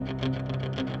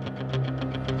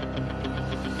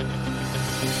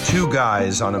Two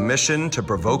guys on a mission to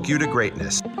provoke you to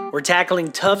greatness. We're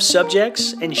tackling tough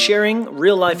subjects and sharing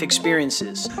real-life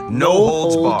experiences. No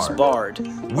holds barred.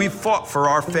 We've fought for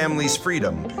our family's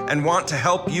freedom and want to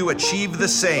help you achieve the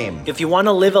same. If you want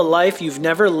to live a life you've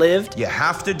never lived, you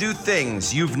have to do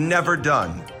things you've never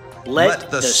done. Let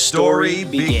the story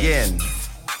begin.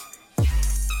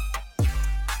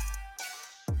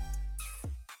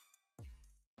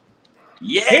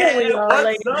 Yeah, Here we are,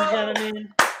 ladies and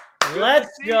gentlemen.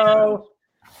 Let's go.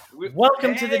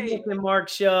 Welcome to the Nick and Mark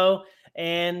Show.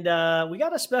 And we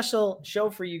got a special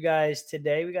show for you guys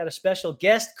today. We got a special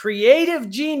guest, creative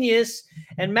genius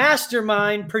and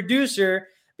mastermind producer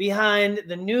behind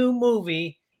the new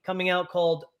movie coming out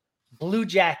called Blue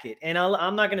Jacket. And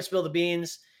I'm not going to spill the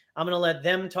beans. I'm going to let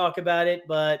them talk about it.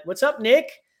 But what's up,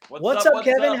 Nick? What's up,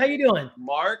 Kevin? How you doing?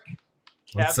 Mark,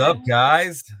 Kevin. What's up,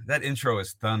 guys? That intro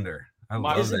is thunder. I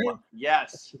love it.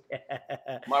 Yes.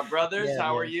 My brothers,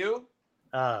 how are you?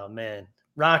 Oh, man.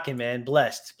 Rocking, man.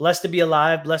 Blessed to be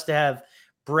alive. Blessed to have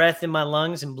breath in my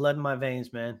lungs and blood in my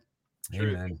veins, man.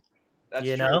 Amen. That's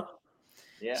you true. know?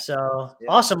 Yeah. So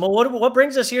awesome. Well, what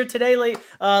brings us here today,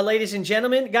 ladies and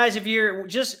gentlemen? Guys, if you're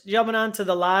just jumping onto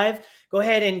the live, go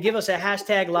ahead and give us a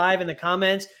hashtag live in the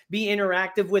comments. Be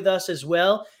interactive with us as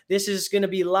well. This is going to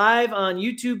be live on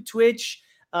YouTube, Twitch,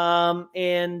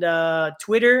 and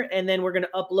Twitter, and then we're going to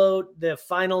upload the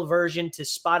final version to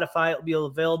Spotify. It'll be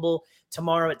available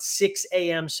tomorrow at 6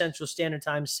 a.m. Central Standard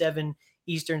Time, 7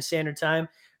 Eastern Standard Time,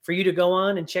 for you to go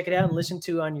on and check it out and listen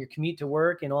to on your commute to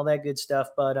work and all that good stuff.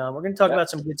 But we're going to talk about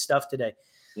some good stuff today.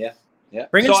 Yeah.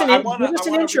 Bring us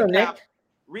an intro, Nick.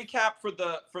 Recap for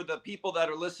the people that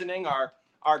are listening,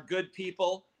 our good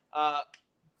people.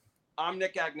 I'm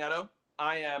Nick Agnetto.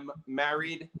 I am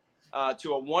married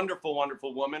to a wonderful,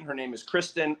 wonderful woman. Her name is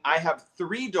Kristen. I have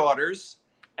 3 daughters,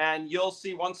 and you'll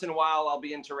see once in a while I'll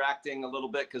be interacting a little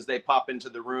bit because they pop into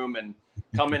the room and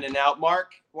come in and out.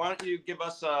 Mark, why don't you give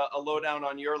us a lowdown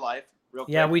on your life real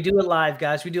quick? Yeah, we do it live,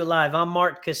 guys. We do it live. I'm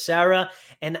Mark Casara,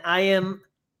 and I am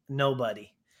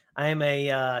nobody. I am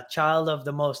a child of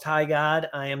the Most High God.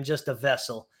 I am just a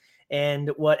vessel. And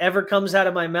whatever comes out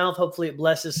of my mouth, hopefully it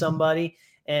blesses somebody.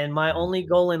 And my only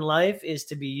goal in life is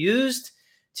to be used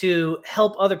to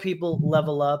help other people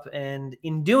level up. And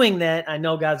in doing that, I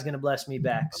know God's going to bless me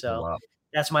back. So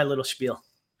that's my little spiel.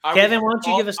 Kevin, why don't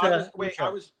you give us I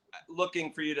was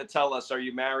looking for you to tell us, are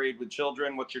you married with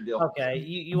children? What's your deal? Okay.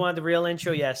 You want the real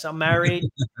intro? Yes. I'm married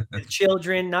with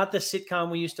children, not the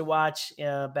sitcom we used to watch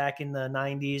back in the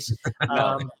 90s.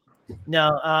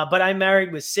 But I'm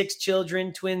married with 6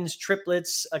 children, twins,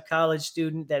 triplets, a college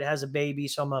student that has a baby.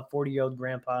 So I'm a 40-year-old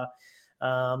grandpa.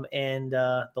 And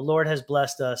the Lord has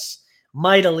blessed us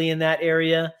mightily in that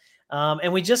area.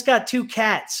 And we just got 2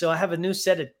 cats. So I have a new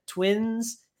set of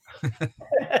twins.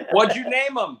 What'd you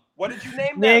name them? What did you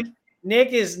name them?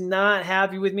 Nick is not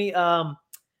happy with me.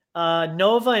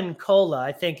 Nova and Cola,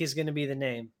 I think, is going to be the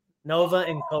name. Nova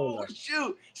and Cola.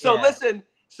 Shoot. So listen.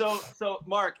 So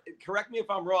Mark, correct me if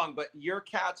I'm wrong, but your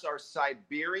cats are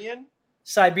Siberian?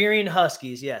 Siberian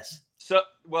Huskies, yes. So,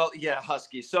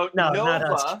 Huskies. So no, not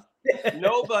Huskies.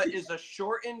 Nova is a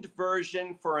shortened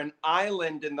version for an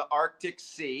island in the Arctic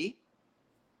Sea.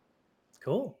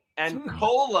 Cool. And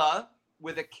Cola,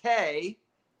 with a K,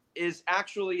 is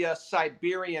actually a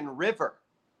Siberian river.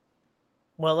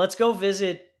 Well, let's go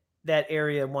visit that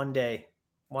area one day.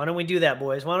 Why don't we do that,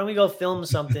 boys? Why don't we go film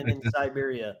something in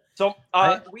Siberia? So,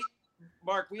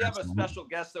 Mark, we have a special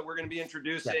guest that we're going to be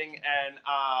introducing. And,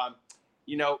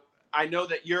 I know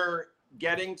that you're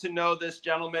getting to know this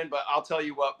gentleman, but I'll tell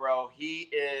you what, bro, he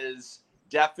is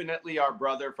definitely our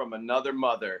brother from another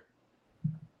mother.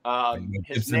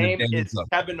 His name is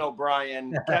Kevin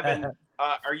O'Brien. Kevin,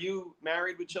 are you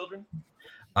married with children?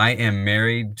 I am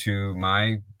married to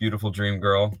my beautiful dream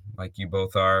girl, like you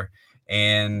both are,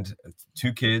 and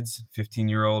 2 kids,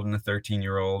 15-year-old and a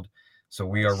 13-year-old. So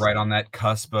we are right on that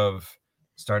cusp of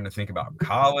starting to think about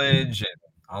college and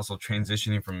also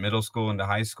transitioning from middle school into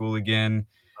high school again.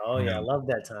 Oh, yeah. I love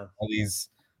that time.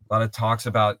 A lot of talks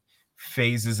about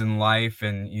phases in life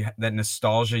and that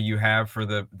nostalgia you have for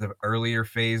the earlier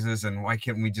phases. And why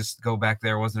can't we just go back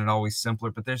there? Wasn't it always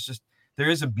simpler? But there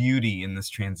is a beauty in this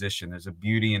transition. There's a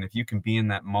beauty. And if you can be in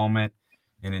that moment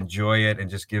and enjoy it and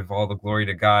just give all the glory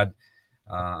to God,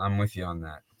 I'm with you on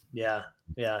that. Yeah.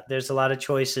 There's a lot of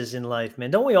choices in life,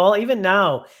 man. Don't we all, even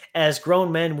now as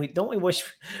grown men, we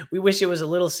wish it was a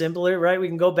little simpler, right? We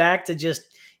can go back to just,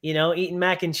 eating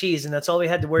mac and cheese, and that's all we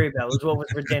had to worry about was what was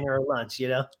for dinner or lunch,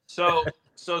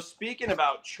 So speaking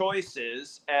about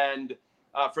choices, and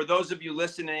For those of you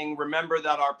listening, remember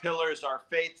that our pillars are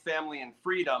faith, family, and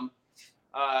freedom.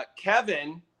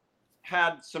 Kevin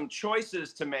had some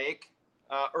choices to make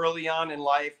early on in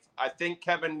life. I think,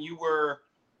 Kevin, you were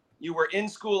in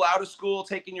school, out of school,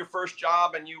 taking your first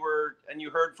job, and you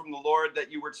heard from the Lord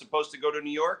that you were supposed to go to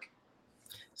New York.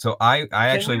 So I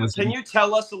actually was. Can you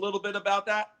tell us a little bit about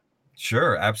that?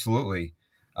 Sure, absolutely.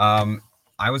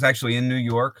 I was actually in New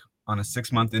York on a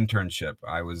 6-month internship.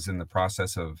 I was in the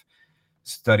process of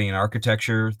studying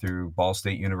architecture through Ball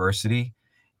State University,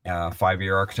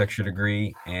 5-year architecture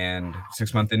degree, and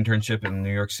 6-month internship in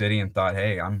New York City, and thought,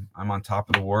 hey, I'm on top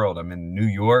of the world. I'm in New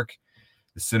York,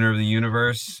 the center of the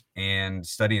universe, and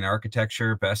studying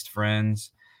architecture, best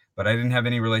friends, but I didn't have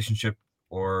any relationship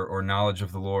or knowledge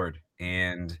of the Lord.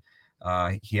 And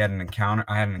I had an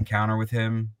encounter with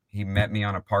him. He met me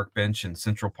on a park bench in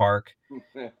Central Park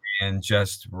and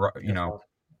just,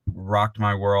 rocked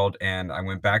my world. And I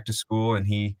went back to school, and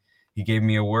he gave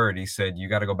me a word. He said, you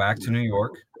got to go back to New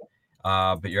York,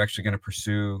 but you're actually going to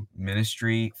pursue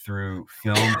ministry through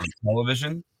film and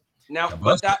television. Now,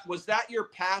 but was that your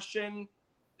passion?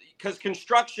 Because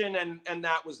construction and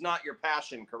that was not your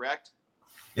passion, correct?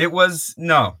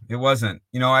 No, it wasn't.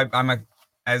 I'm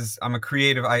a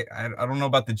creative. I don't know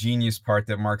about the genius part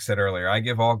that Mark said earlier. I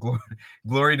give all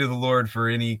glory to the Lord for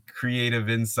any creative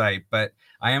insight, but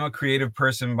I am a creative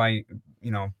person by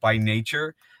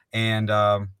nature, and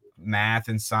math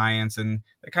and science, and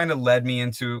it kind of led me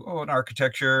into an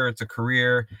architecture. It's a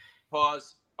career.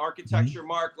 Pause. Architecture. Mm-hmm.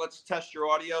 Mark, let's test your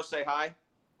audio. Say hi.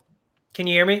 Can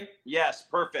you hear me? Yes,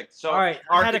 perfect. So all right,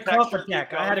 I had a cough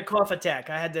attack.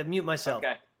 I had to mute myself.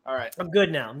 Okay. All right. I'm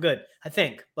good now. I'm good, I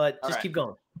think, but just keep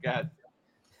going. Go ahead.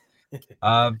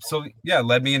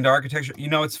 Led me into architecture.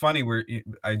 It's funny.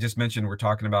 I just mentioned we're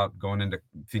talking about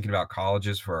thinking about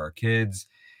colleges for our kids,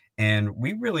 and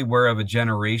we really were of a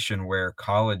generation where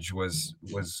college was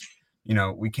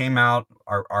we came out.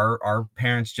 Our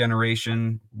parents'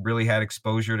 generation really had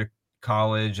exposure to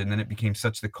college, and then it became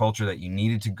such the culture that you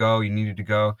needed to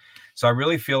go. So I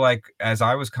really feel like as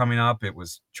I was coming up, it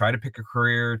was try to pick a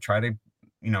career, try to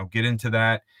get into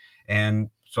that.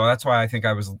 And so that's why I think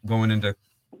I was going into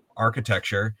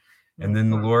architecture. And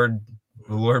then the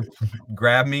Lord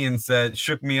grabbed me and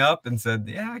shook me up and said,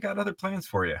 yeah, I got other plans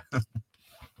for you.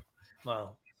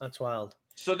 Wow. That's wild.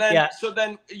 So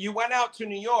then you went out to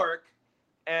New York,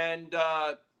 and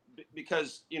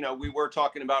because, we were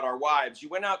talking about our wives, you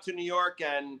went out to New York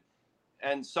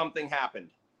and something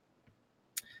happened.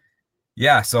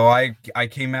 Yeah. So I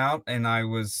came out, and I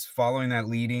was following that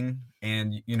leading.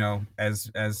 And,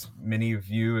 as many of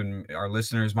you and our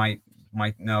listeners might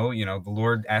know, the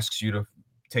Lord asks you to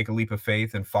take a leap of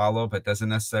faith and follow, but doesn't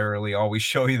necessarily always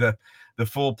show you the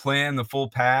full plan, the full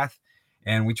path.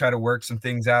 And we try to work some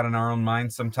things out in our own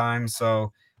minds sometimes.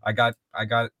 So I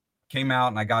came out,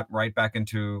 and I got right back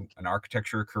into an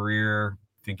architecture career,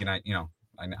 thinking I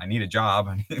need a job,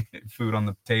 I need food on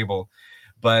the table.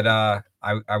 But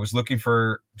I was looking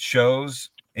for shows,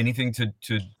 anything to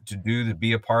do, to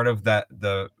be a part of that,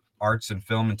 the arts and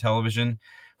film and television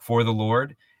for the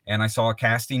Lord. And I saw a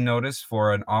casting notice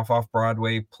for an off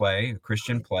Broadway play, a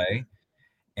Christian play.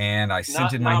 And I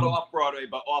sent in my not off Broadway,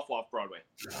 but off Broadway.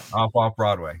 Off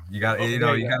Broadway. You got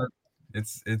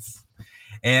it's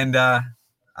and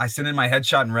I sent in my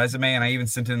headshot and resume, and I even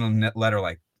sent in a letter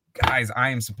like, guys, I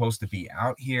am supposed to be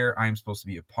out here. I am supposed to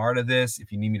be a part of this.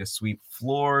 If you need me to sweep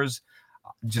floors,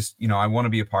 just, I want to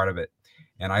be a part of it.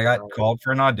 And I got called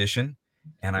for an audition,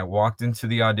 and I walked into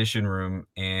the audition room,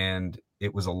 and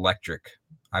it was electric.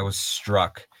 I was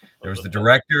struck. There was the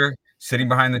director sitting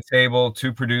behind the table,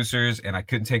 2 producers, and I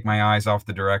couldn't take my eyes off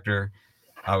the director.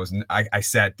 I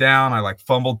sat down. I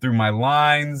fumbled through my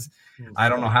lines. I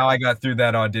don't know how I got through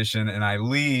that audition, and I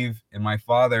leave, and my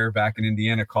father back in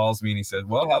Indiana calls me, and he said,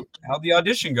 well, how'd the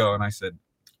audition go? And I said,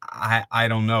 I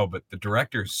don't know, but the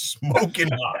director's smoking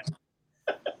hot.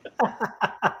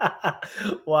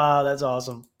 Wow, that's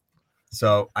awesome.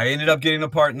 So I ended up getting a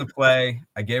part in the play.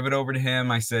 I gave it over to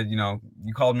him. I said, you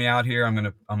called me out here. I'm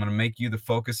gonna make you the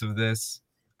focus of this.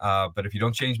 But if you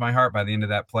don't change my heart by the end of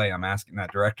that play, I'm asking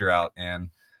that director out. And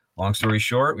long story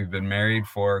short, we've been married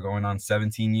for going on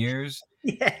 17 years.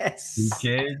 Yes. 2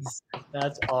 kids.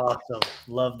 That's awesome.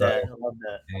 Love that. I love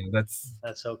that. And that's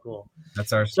so cool.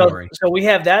 That's our story. So we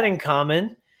have that in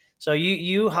common. So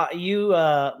you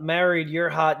married your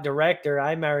hot director.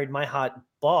 I married my hot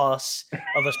boss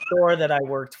of a store that I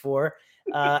worked for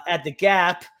at the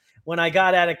Gap. When I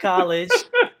got out of college,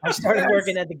 I started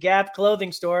working at the Gap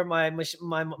clothing store. My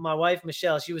wife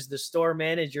Michelle, she was the store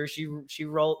manager. She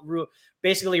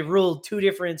basically ruled 2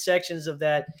 different sections of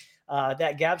that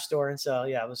Gap store. And so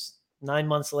yeah, 9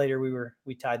 months later,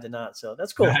 we tied the knot. So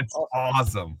that's cool. That's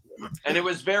awesome. And it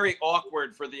was very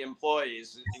awkward for the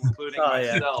employees, including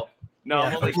myself. No, Yeah.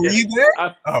 I'm only Were you kidding.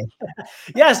 there?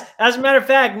 Yes, as a matter of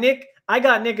fact, I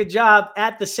got Nick a job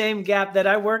at the same Gap that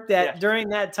I worked at during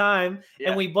that time,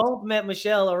 and we both met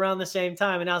Michelle around the same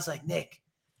time. And I was like, Nick,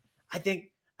 I think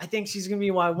she's gonna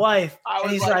be my wife.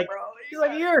 And he's like,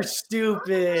 you're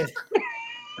stupid.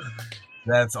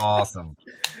 That's awesome.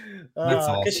 That's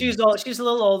awesome. Because she's a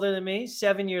little older than me,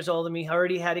 7 years older than me.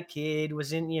 Already had a kid,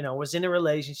 was in a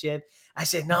relationship. I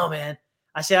said, no, man.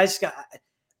 I said,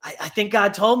 I think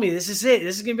God told me this is it.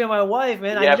 This is gonna be my wife,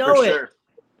 man. I know it. Sure.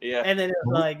 Yeah. And then it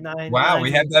was like 9. Wow, 9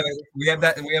 we have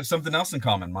that. We have something else in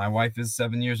common. My wife is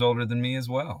 7 years older than me as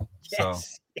well.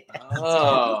 Yes. So.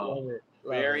 Oh,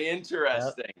 very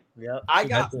interesting. Yep. I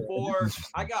got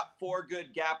 4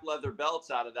 good Gap leather belts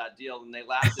out of that deal, and they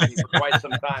lasted me for quite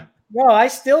some time. Bro, I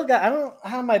don't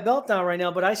have my belt on right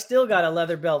now, but I still got a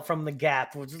leather belt from the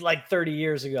Gap, which was like 30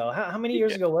 years ago. How many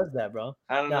years ago was that, bro?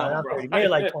 I don't know, not bro. 30, maybe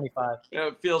like 25.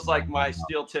 It feels like my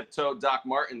steel tip-toed Doc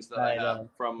Martens that I have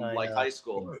from high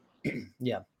school.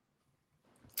 Yeah.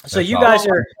 So you guys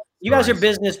are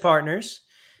business partners.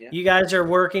 Yeah. You guys are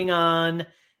working on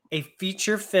a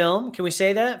feature film. Can we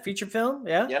say that? Feature film?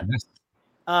 Yeah. Yeah.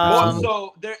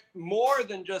 So they're more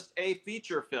than just a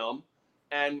feature film,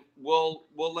 and we'll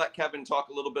let Kevin talk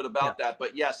a little bit about that.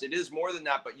 But yes, it is more than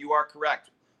that. But you are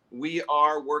correct. We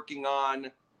are working on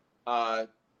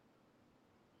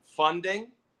funding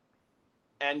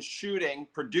and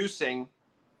producing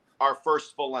our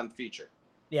first full-length feature.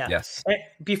 Yeah. Yes.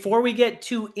 Before we get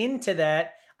too into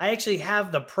that, I actually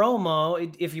have the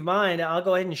promo. If you mind, I'll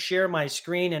go ahead and share my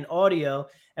screen and audio,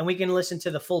 and we can listen to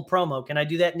the full promo. Can I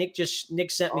do that? Nick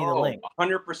sent me the link.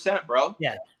 100%, bro.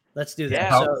 Yeah, let's do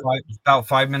that. Yeah. About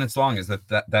 5 minutes long. Is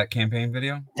that campaign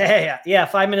video? Yeah,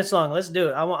 5 minutes long. Let's do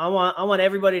it. I want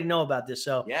everybody to know about this.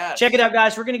 So check it out,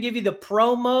 guys. We're gonna give you the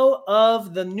promo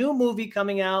of the new movie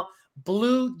coming out,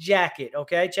 Blue Jacket.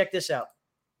 Okay, check this out.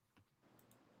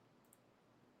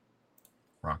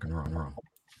 Rock and roll.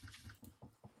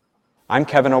 I'm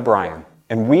Kevin O'Brien,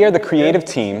 and we are the creative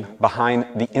team behind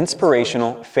the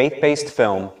inspirational, faith-based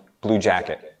film, Blue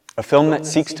Jacket, a film that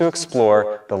seeks to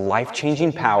explore the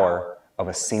life-changing power of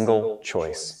a single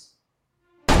choice.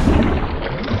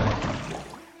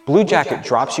 Blue Jacket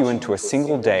drops you into a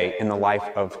single day in the life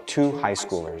of 2 high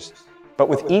schoolers, but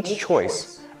with each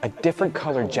choice, a different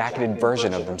colored jacketed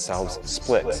version of themselves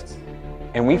splits.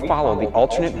 And we follow the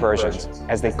alternate versions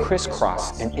as they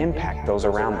crisscross and impact those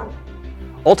around them.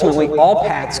 Ultimately, all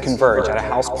paths converge at a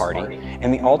house party,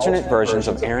 and the alternate versions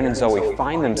of Aaron and Zoe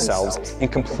find themselves in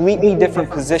completely different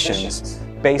positions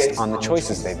based on the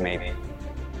choices they've made.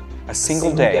 A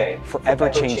single day forever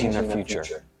changing their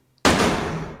future.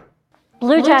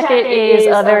 Blue Jacket is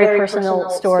a very personal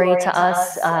story to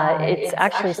us. It's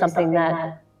actually something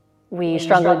that we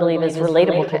strongly believe is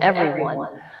relatable to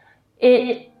everyone.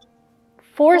 It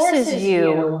forces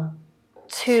you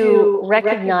to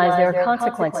recognize there are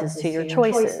consequences to your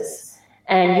choices.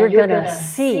 And you're going to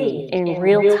see in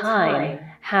real time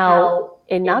how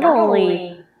it not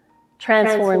only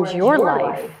transforms your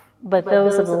life, but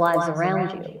those of the lives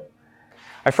around you.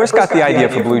 I first got the idea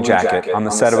for Blue Jacket on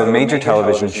the set of a major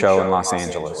television show in Los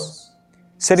Angeles.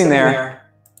 Sitting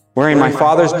there, wearing my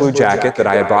father's blue jacket that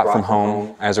I had brought from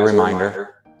home as a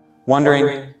reminder,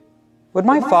 wondering, would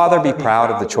my father be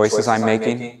proud of the choices I'm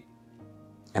making?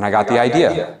 And I got the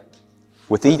idea.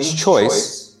 With each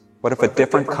choice, what if a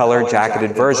different color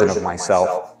jacketed version of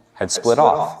myself had split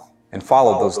off and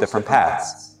followed those different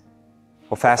paths?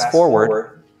 Well, fast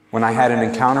forward, when I had an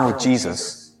encounter with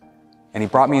Jesus, and he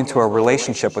brought me into a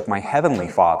relationship with my heavenly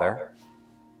Father,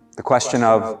 the question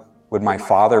of, would my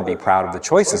Father be proud of the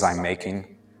choices I'm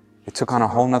making, it took on a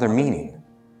whole nother meaning.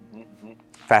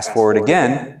 Fast forward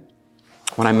again,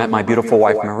 when I met my beautiful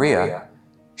wife, Maria,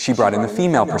 she brought in the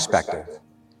female perspective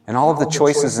and all of the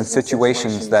choices and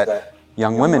situations that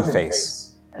young women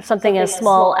face. Something as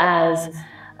small as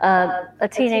a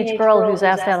teenage girl who's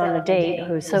asked out on a date,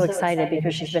 who's so excited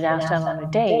because she's been asked out on a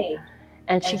date,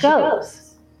 and she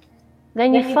goes.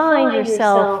 Then you find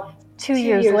yourself 2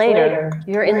 years later,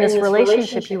 you're in this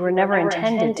relationship you were never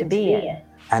intended to be in.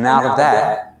 And out of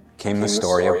that came the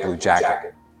story of Blue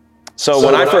Jacket. So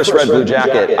when I first read Blue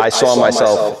Jacket, I saw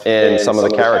myself in some of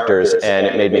the characters, and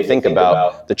it made me think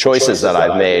about the choices that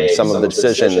I've made, some of the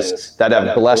decisions that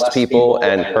have blessed people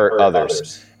and hurt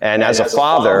others. And as a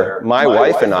father, my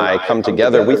wife and I come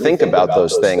together, we think about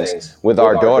those things with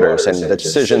our daughters and the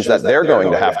decisions that they're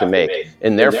going to have to make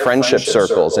in their friendship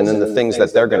circles and in the things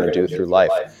that they're going to do through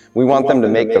life. We want them to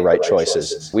make the right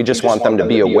choices. We just want them to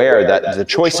be aware that the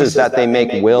choices that they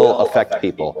make will affect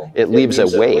people. It leaves a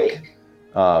wake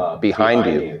behind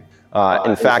you.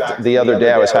 In fact, the other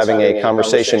day I was having a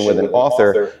conversation with an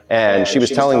author, and she was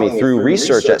telling me through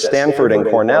research at Stanford and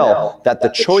Cornell that the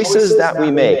choices that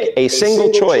we make, a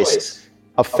single choice,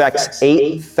 affects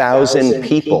 8,000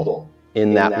 people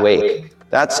in that wake.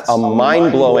 That's a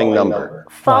mind-blowing number.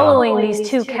 Following these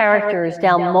two characters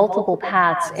down multiple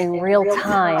paths in real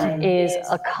time is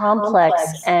a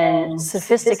complex and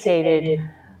sophisticated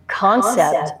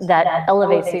concept that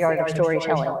elevates the art of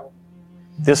storytelling.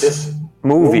 This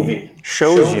movie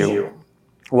shows you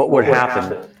what would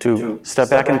happen to step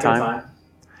back in time,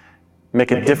 make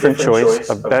a different choice,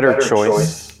 a better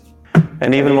choice,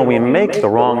 and even when we make the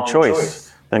wrong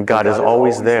choice, then God is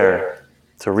always there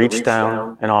to reach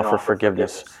down and offer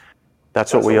forgiveness.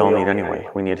 That's what we all need anyway.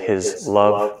 We need His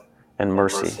love and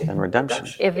mercy and redemption.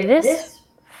 If this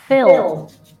film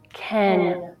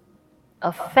can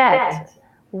affect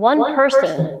one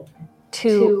person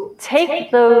to take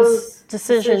those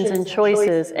decisions and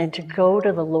choices and to go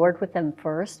to the Lord with them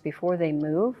first before they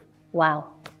move, wow,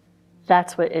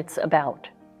 that's what it's about.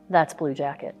 That's Blue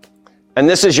Jacket. And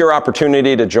this is your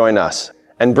opportunity to join us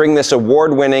and bring this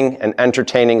award-winning and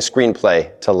entertaining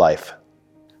screenplay to life.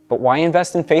 But why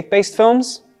invest in faith-based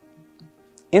films?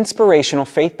 Inspirational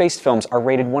faith-based films are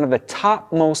rated one of the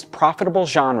top most profitable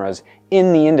genres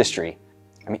in the industry.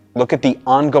 I mean, look at the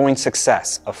ongoing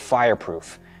success of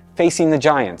Fireproof, Facing the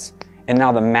Giants, and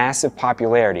now the massive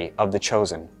popularity of The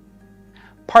Chosen.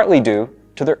 Partly due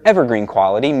to their evergreen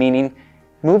quality, meaning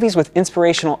movies with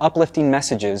inspirational, uplifting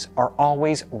messages are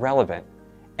always relevant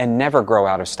and never grow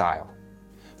out of style.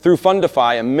 Through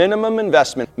Fundify, a minimum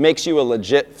investment makes you a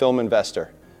legit film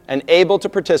investor and able to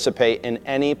participate in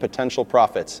any potential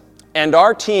profits. And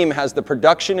our team has the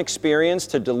production experience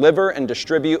to deliver and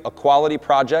distribute a quality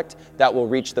project that will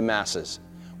reach the masses.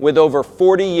 With over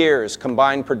 40 years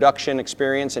combined production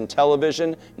experience in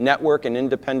television, network, and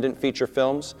independent feature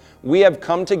films, we have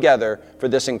come together for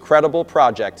this incredible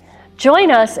project. Join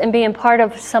us in being part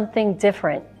of something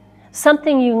different,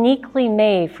 something uniquely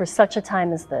made for such a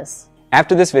time as this.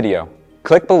 After this video,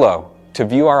 click below to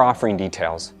view our offering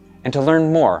details and to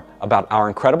learn more about our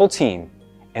incredible team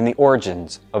and the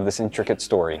origins of this intricate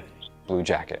story, Blue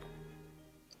Jacket.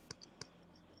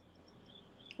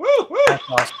 Woo, woo. That's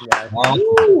awesome, guys.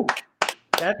 Woo.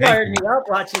 That fired me up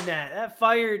watching that. That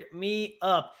fired me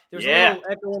up. There's a little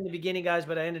echo in the beginning, guys,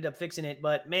 but I ended up fixing it.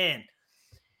 But man,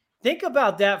 think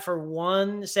about that for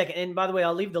 1 second. And by the way,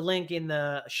 I'll leave the link in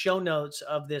the show notes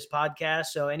of this podcast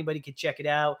so anybody could check it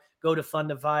out. Go to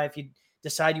Fundify if you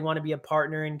decide you want to be a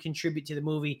partner and contribute to the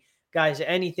movie. Guys,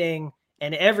 anything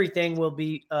and everything will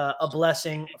be a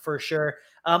blessing for sure.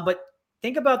 But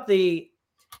think about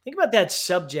that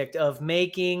subject of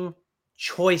making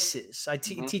choices. I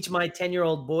teach my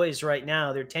 10-year-old boys right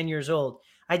now. They're 10 years old.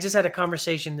 I just had a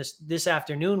conversation this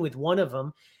afternoon with one of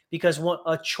them because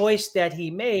a choice that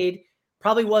he made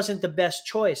probably wasn't the best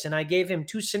choice. And I gave him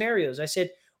 2 scenarios. I said,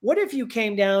 what if you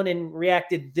came down and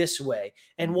reacted this way?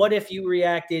 And what if you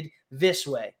reacted this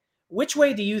way? Which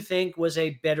way do you think was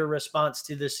a better response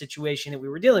to the situation that we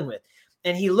were dealing with?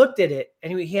 And he looked at it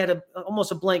and he had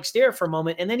almost a blank stare for a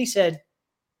moment. And then he said,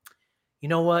 you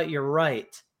know what? You're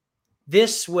right.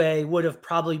 This way would have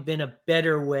probably been a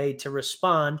better way to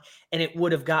respond, and it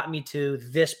would have got me to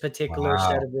this particular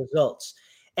set of results.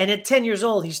 And at 10 years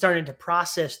old, he's starting to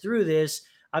process through this,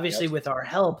 obviously with our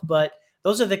help, but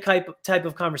those are the type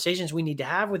of conversations we need to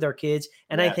have with our kids.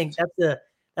 And I think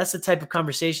that's the type of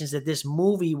conversations that this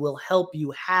movie will help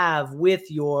you have with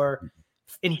your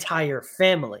entire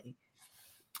family.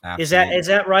 Absolutely. Is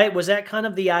that right? Was that kind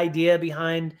of the idea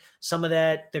behind some of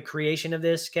that, the creation of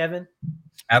this, Kevin?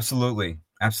 Absolutely.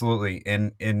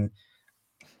 And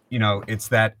you know, it's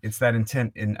that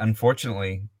intent. And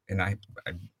unfortunately, and I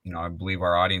believe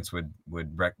our audience would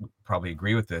probably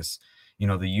agree with this. You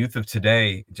know, the youth of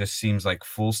today just seems like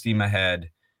full steam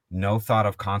ahead, no thought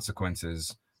of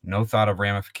consequences, no thought of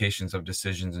ramifications of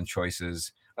decisions and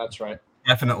choices. That's right.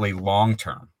 Definitely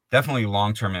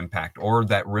long-term impact, or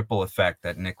that ripple effect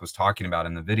that Nick was talking about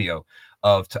in the video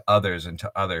of to others.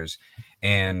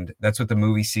 And that's what the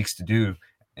movie seeks to do.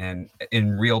 and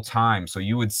in real time. So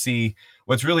you would see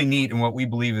what's really neat, and what we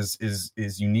believe is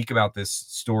unique about this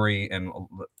story,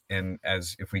 and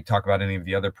as if we talk about any of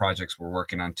the other projects we're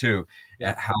working on too,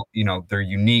 how they're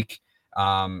unique,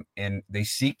 and they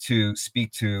seek to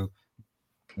speak to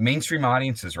mainstream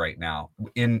audiences right now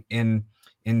in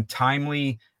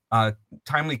timely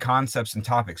concepts and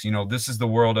topics. This is the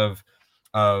world of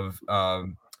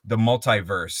the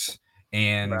multiverse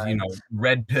and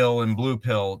red pill and blue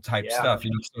pill type stuff.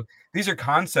 So these are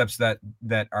concepts that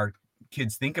our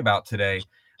kids think about today,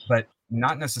 but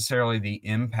not necessarily the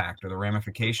impact or the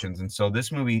ramifications. And so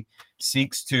this movie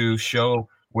seeks to show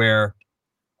where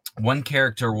one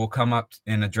character will come up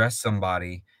and address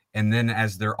somebody, and then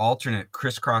as their alternate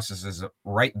crisscrosses is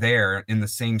right there in the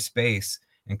same space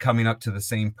and coming up to the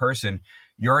same person,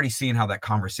 you're already seeing how that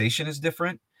conversation is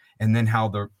different, and then how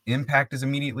the impact is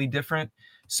immediately different.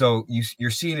 So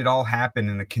you're seeing it all happen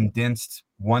in a condensed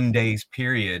 1 day's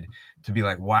period to be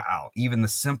like, wow, even the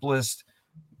simplest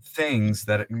things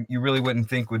that you really wouldn't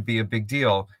think would be a big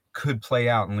deal could play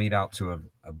out and lead out to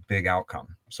a big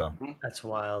outcome. So that's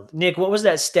wild. Nick, what was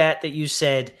that stat that you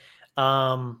said?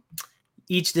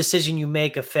 Each decision you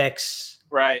make affects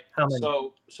how many?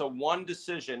 So one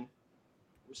decision,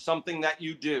 something that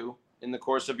you do in the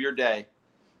course of your day,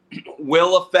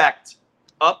 will affect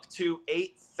up to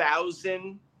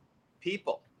 8,000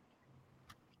 people.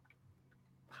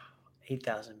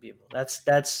 8,000 people.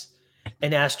 That's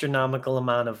an astronomical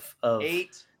amount of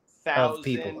 8,000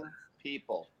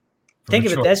 people. Think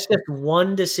of it. That's just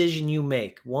one decision you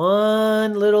make.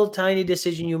 One little tiny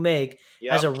decision you make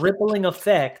has a rippling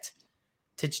effect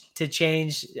to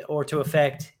change or to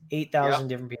affect 8,000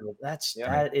 different people. That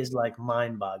is like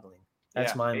mind-boggling.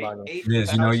 That's mind-boggling. It is.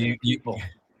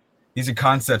 These are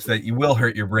concepts that you will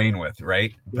hurt your brain with,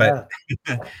 right? But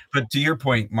but to your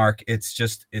point, Mark,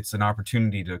 it's an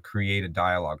opportunity to create a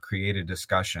dialogue, create a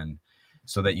discussion,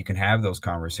 so that you can have those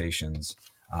conversations.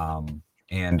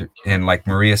 And like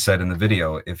Maria said in the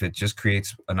video, if it just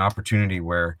creates an opportunity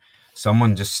where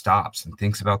someone just stops and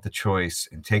thinks about the choice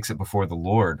and takes it before the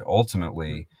Lord,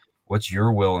 ultimately, what's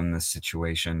your will in this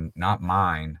situation, not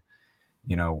mine?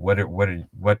 What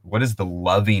is the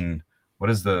loving, what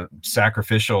is the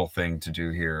sacrificial thing to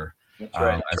do here? That's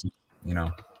right.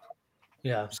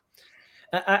 Yeah.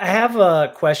 I have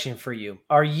a question for you.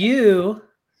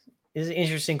 This is an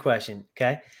interesting question.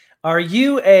 Okay. Are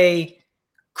you a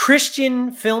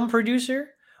Christian film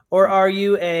producer, or are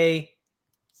you a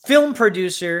film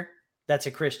producer that's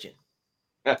a Christian?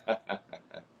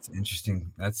 It's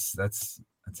interesting. That's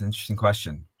an interesting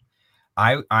question.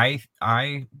 I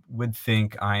would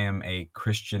think I am a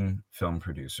Christian film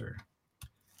producer.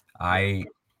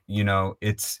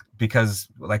 It's because,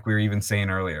 like we were even saying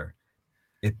earlier,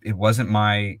 it wasn't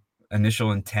my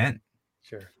initial intent.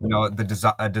 Sure.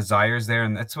 The desires there,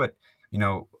 and that's what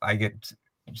I get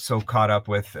so caught up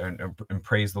with and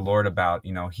praise the Lord about.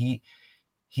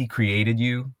 He created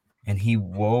you, and he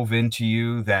wove into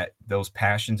you those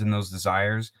passions and those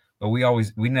desires, but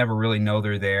we never really know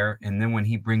they're there. And then when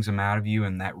he brings them out of you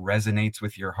and that resonates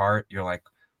with your heart, you're like,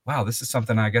 wow, this is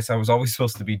something I guess I was always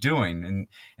supposed to be doing.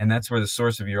 And that's where the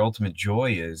source of your ultimate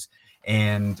joy is.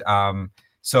 And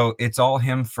so it's all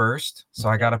him first. So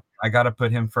I gotta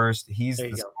put him first. He's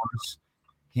the source.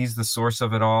 He's the source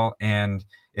of it all. And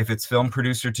if it's film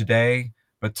producer today,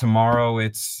 but tomorrow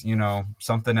it's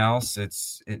something else,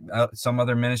 it's some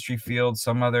other ministry field,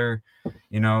 some other,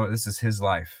 this is his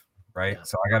life, right?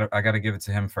 So I gotta give it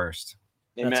to him first.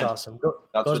 Amen. That's awesome.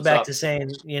 Goes back to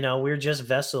saying, we're just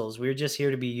vessels. We're just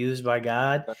here to be used by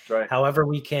God. That's right. However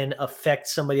we can affect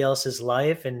somebody else's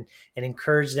life and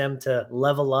encourage them to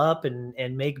level up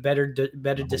and make better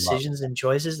decisions and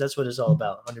choices. That's what it's all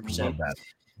about. 100%.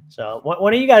 So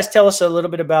why don't you guys tell us a little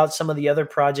bit about some of the other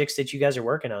projects that you guys are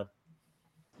working on?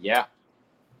 Yeah.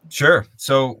 Sure.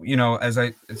 So, as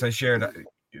I shared,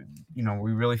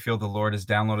 we really feel the Lord has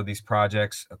downloaded these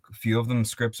projects. A few of them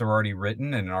scripts are already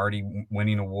written and already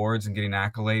winning awards and getting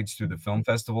accolades through the film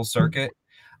festival circuit.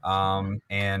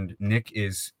 And Nick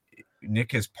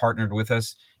has partnered with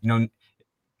us.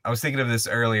 I was thinking of this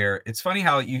earlier. It's funny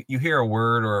how you hear a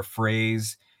word or a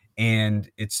phrase and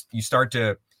you start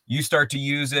to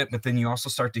use it, but then you also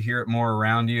start to hear it more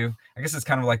around you. I guess it's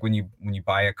kind of like when you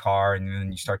buy a car and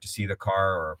then you start to see the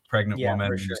car, or a pregnant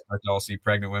woman, and you start to all see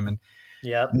pregnant women.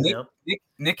 Yeah.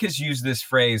 Nick has used this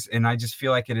phrase, and I just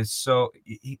feel like it is so.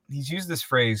 He's used this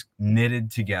phrase,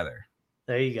 knitted together.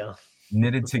 There you go.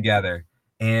 Knitted together,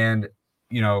 and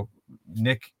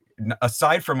Nick.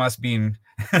 Aside from us being,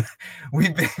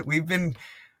 we've been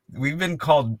we've been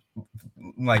called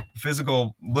like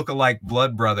physical look-alike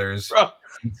blood brothers. Bro,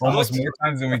 almost more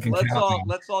times than we can count.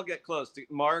 Let's all get close.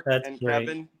 Mark That's and great.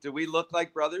 Kevin, do we look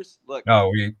like brothers? Look.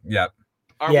 Oh,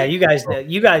 Yeah, you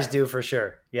guys do for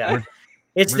sure. Yeah.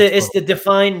 It's the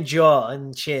defined jaw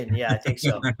and chin. Yeah, I think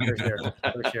so.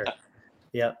 For sure.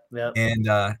 Yep.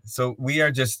 And so we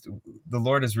are just, the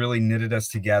Lord has really knitted us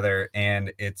together,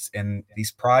 and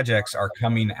these projects are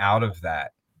coming out of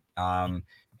that.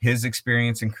 His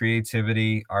experience and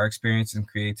creativity, our experience and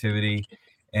creativity.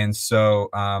 And so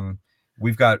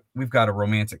we've got a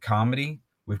romantic comedy,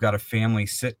 we've got a family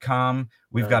sitcom,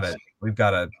 we've got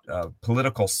a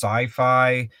political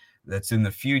sci-fi that's in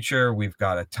the future, we've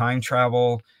got a time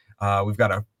travel, we've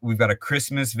got a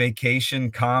Christmas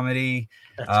vacation comedy.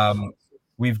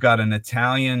 We've got an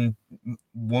Italian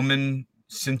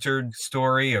woman-centered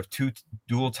story of two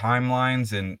dual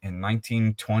timelines in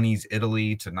 1920s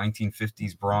Italy to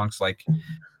 1950s Bronx,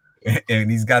 and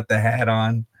he's got the hat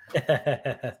on.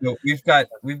 So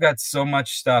we've got so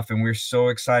much stuff, and we're so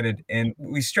excited. And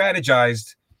we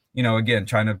strategized, again,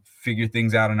 trying to figure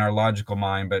things out in our logical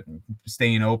mind, but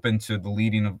staying open to the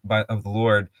leading of the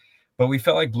Lord. But we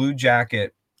felt like Blue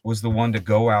Jacket was the one to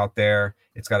go out there.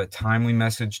 It's got a timely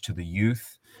message to the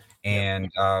youth, and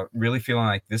really feeling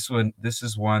like this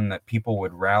is one that people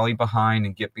would rally behind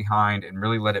and get behind, and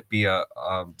really let it be a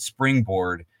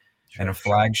springboard and a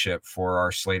flagship for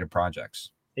our slate of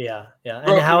projects. Yeah.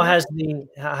 And how has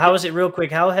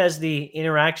the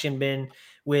interaction been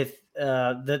with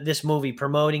this movie,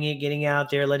 promoting it, getting out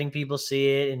there, letting people see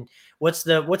it, and what's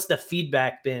the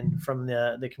feedback been from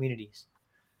the communities?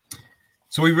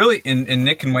 So we really, and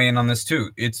Nick can weigh in on this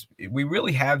too. We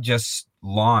really have just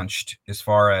launched as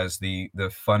far as the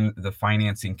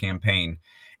financing campaign,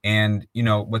 and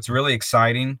what's really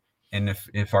exciting, and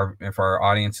if our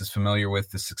audience is familiar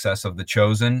with the success of The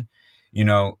Chosen,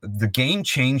 the game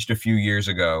changed a few years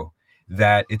ago,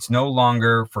 that it's no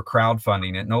longer for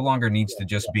crowdfunding. It no longer needs to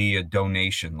just be a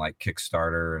donation like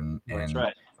Kickstarter and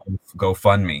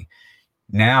GoFundMe.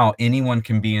 Now anyone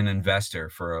can be an investor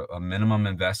for a minimum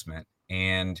investment.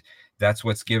 And that's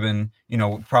what's given,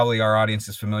 probably our audience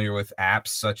is familiar with apps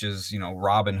such as,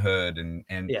 Robinhood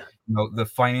and the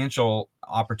financial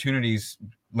opportunities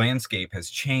landscape has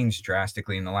changed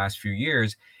drastically in the last few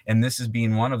years. And this is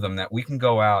being one of them, that we can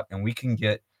go out and we can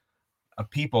get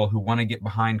people who want to get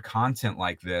behind content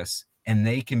like this, and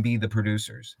they can be the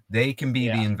producers. They can be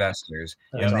the investors,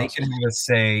 and they can have a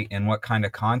say in what kind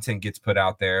of content gets put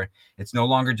out there. It's no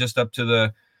longer just up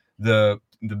to the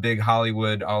big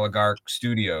Hollywood oligarch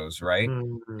studios, right?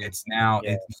 Mm-hmm. It's now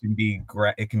it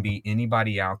can be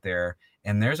anybody out there,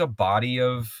 and there's a body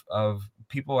of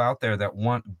people out there that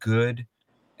want good,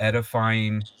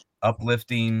 edifying,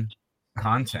 uplifting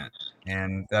content,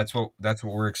 and that's what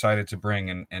we're excited to bring,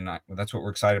 and that's what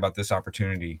we're excited about this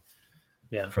opportunity.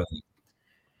 Yeah. For them.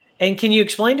 And can you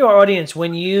explain to our audience,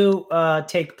 when you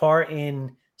take part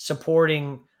in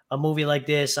supporting a movie like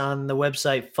this on the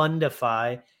website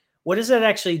Fundify, what does that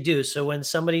actually do? So when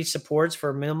somebody supports for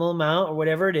a minimal amount or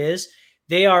whatever it is,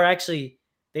 they are actually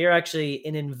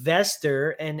an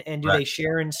investor, and do they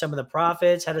share in some of the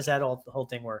profits? How does the whole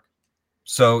thing work?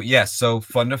 So yes,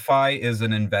 Fundify is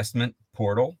an investment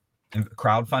portal,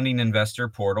 crowdfunding investor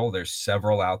portal. There's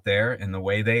several out there, and the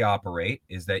way they operate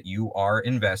is that you are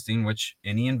investing, which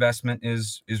any investment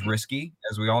is risky,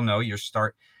 as we all know.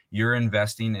 You're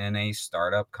investing in a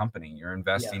startup company. You're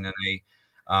investing in a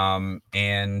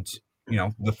and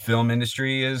the film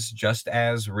industry is just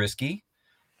as risky.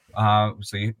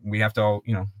 So we have to,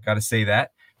 got to say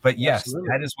that. But yes, absolutely.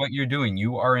 That is what you're doing.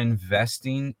 You are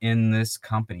investing in this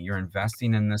company. You're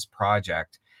investing in this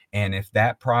project. And if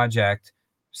that project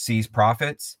sees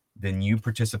profits, then you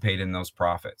participate in those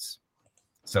profits.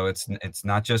 So it's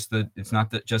not just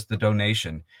the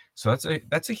donation. So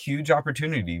that's a huge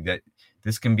opportunity, that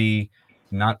this can be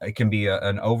it can be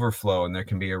an overflow, and there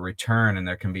can be a return, and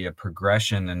there can be a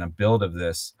progression and a build of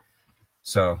this.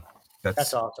 So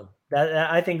that's awesome.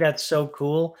 I think that's so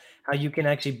cool, how you can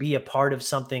actually be a part of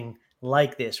something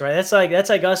like this, right? That's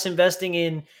like us investing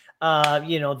in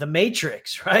The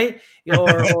Matrix, right?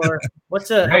 Or what's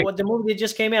what the movie that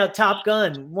just came out, Top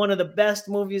Gun, one of the best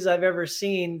movies I've ever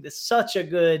seen. It's such a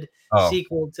good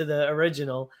sequel to the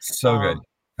original. So good.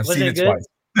 I've seen it twice.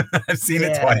 I've seen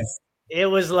it twice. It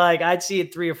was like, I'd see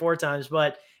it 3 or 4 times,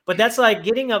 but that's like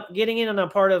getting in on a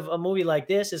part of a movie like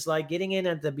this is like getting in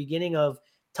at the beginning of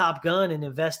Top Gun and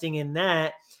investing in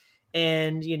that.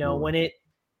 And, when it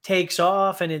takes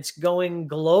off and it's going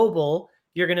global,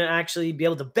 you're going to actually be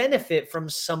able to benefit from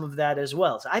some of that as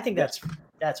well. So I think that's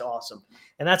That's awesome.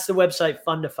 And that's the website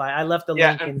Fundify. I left the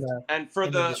link in the for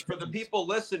the people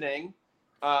listening,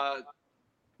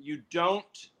 you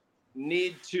don't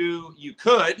need to. You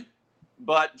could,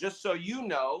 but just so you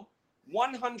know,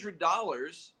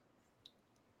 $100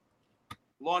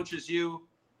 launches you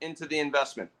into the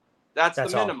investment. That's the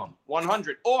minimum, awesome.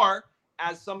 100. Or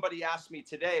as somebody asked me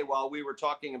today while we were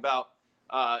talking about,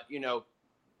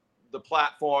 the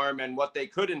platform and what they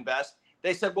could invest,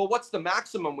 they said, well, what's the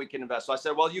maximum we can invest? So I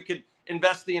said, well, you could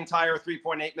invest the entire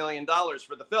 $3.8 million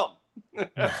for the film.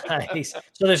 Nice.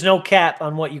 So there's no cap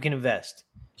on what you can invest.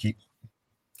 Keeps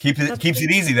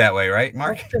it easy that way, right,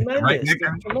 Mark? That's tremendous. Right,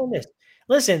 that's tremendous.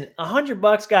 Listen,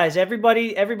 $100, guys.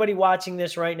 Everybody watching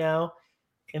this right now,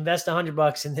 invest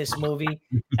 $100 in this movie.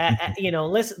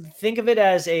 Listen, think of it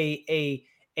as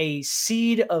a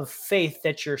seed of faith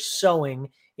that you're sowing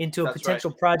into a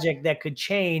potential project that could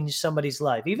change somebody's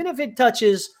life. Even if it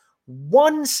touches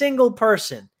one single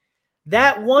person,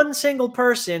 that one single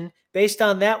person, based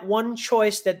on that one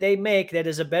choice that they make that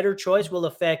is a better choice, will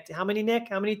affect how many, Nick?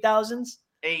 How many thousands?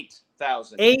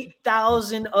 8,000.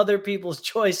 8,000 other people's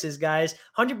choices, guys.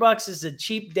 $100 is a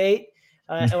cheap date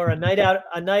or a night out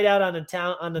on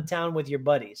the town with your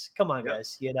buddies. Come on,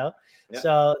 guys, Yep.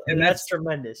 So that's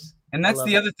tremendous. And that's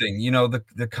the other thing,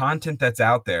 the content that's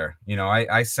out there.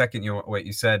 I second what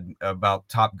you said about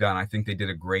Top Gun. I think they did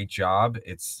a great job.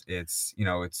 It's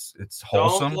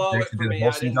wholesome. Don't blow it for me.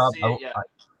 Wholesome job.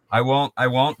 I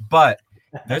won't. But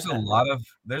there's a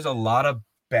lot of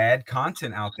bad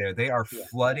content out there. They are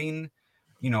flooding,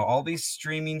 all these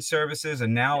streaming services,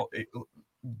 and now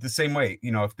the same way.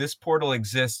 If this portal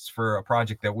exists for a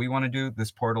project that we want to do,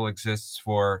 this portal exists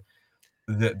for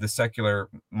the secular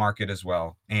market as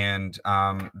well, and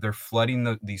they're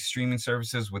flooding these streaming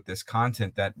services with this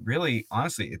content that really,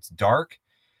 honestly, it's dark,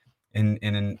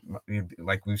 and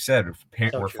like we've said,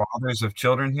 we're fathers of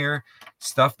children here,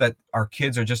 stuff that our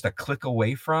kids are just a click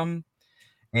away from,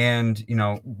 and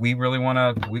we really want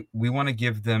to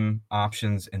give them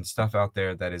options and stuff out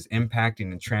there that is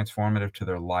impacting and transformative to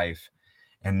their life,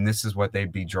 and this is what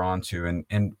they'd be drawn to,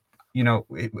 and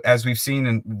as we've seen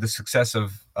in the success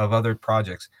of other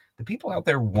projects, the people out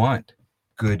there want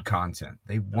good content.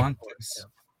 They want this.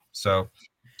 So,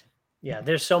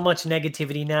 there's so much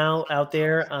negativity now out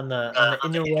there on the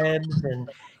interwebs, and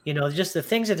just the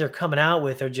things that they're coming out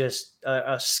with are just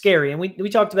scary. And we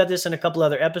talked about this in a couple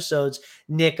other episodes,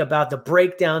 Nick, about the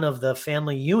breakdown of the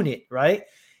family unit. Right?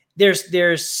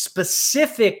 There's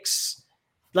specifics,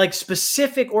 like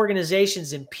specific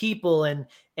organizations and people and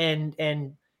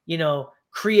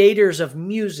creators of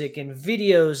music and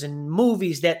videos and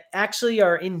movies that actually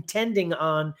are intending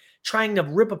on trying to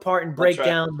rip apart and break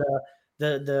down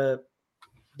the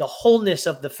wholeness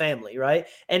of the family, right?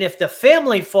 And if the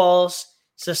family falls,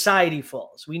 society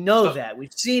falls. We know that.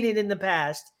 We've seen it in the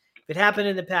past. If it happened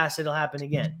in the past, it'll happen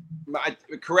again.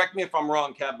 Correct me if I'm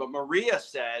wrong, Kev, but Maria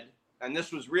said, and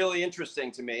this was really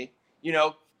interesting to me,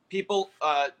 people,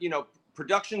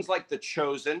 productions like The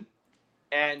Chosen,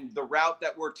 and the route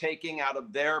that we're taking out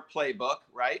of their playbook,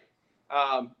 right?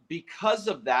 Because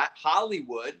of that,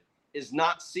 Hollywood is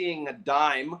not seeing a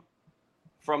dime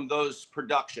from those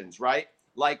productions, right?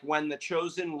 Like when The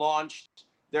Chosen launched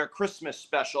their Christmas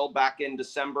special back in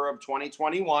December of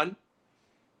 2021,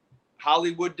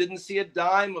 Hollywood didn't see a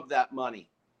dime of that money.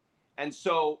 And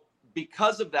so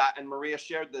because of that, and Maria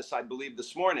shared this, I believe,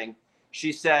 this morning,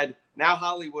 she said, now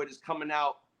Hollywood is coming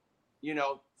out,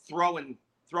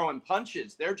 throwing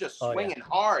punches. They're just swinging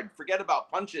hard. Forget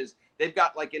about punches. They've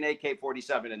got like an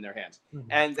AK-47 in their hands.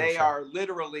 And they are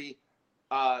literally,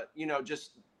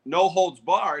 just no holds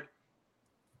barred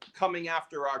coming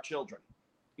after our children,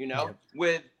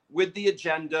 with the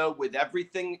agenda, with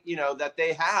everything, that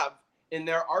they have in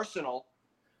their arsenal.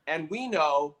 And we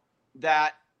know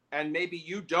that, and maybe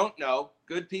you don't know,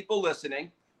 good people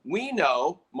listening, we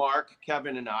know, Mark,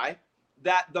 Kevin, and I,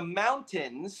 that the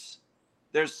mountains,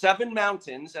 there's 7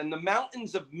 mountains, and the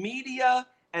mountains of media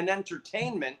and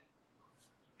entertainment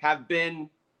have been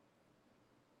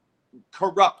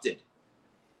corrupted.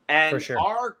 And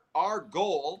our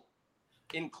goal,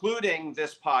 including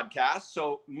this podcast,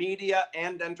 so media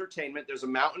and entertainment, there's a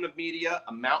mountain of media,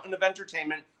 a mountain of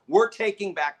entertainment. We're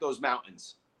taking back those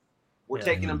mountains. We're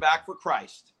taking them back for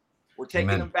Christ. We're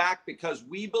taking them back because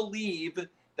we believe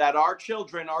that our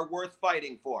children are worth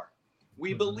fighting for.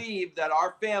 We believe that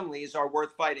our families are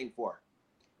worth fighting for.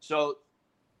 So,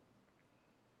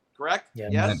 correct?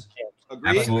 Yes?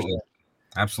 Agree?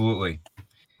 Absolutely.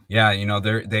 Yeah,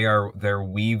 they're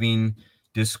weaving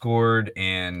discord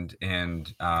and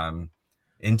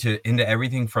into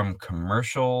everything from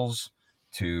commercials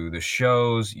to the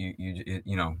shows.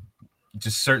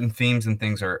 just certain themes and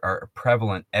things are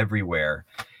prevalent everywhere.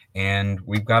 And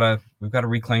we've got to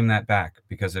reclaim that back,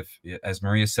 because if, as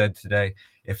Maria said today,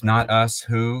 if not us,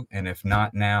 who? And if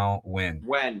not now, when?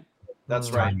 When?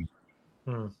 That's right.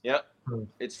 Yep.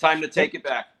 It's time to take it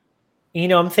back.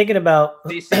 I'm thinking about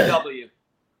CCW.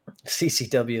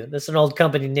 CCW. That's an old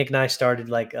company Nick and I started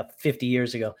like 50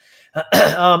 years ago.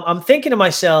 I'm thinking to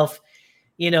myself,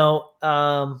 we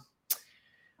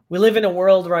live in a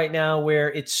world right now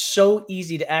where it's so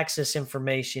easy to access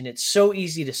information. It's so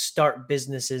easy to start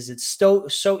businesses. It's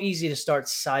so easy to start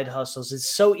side hustles. It's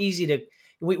so easy to.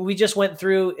 We just went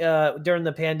through during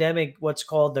the pandemic what's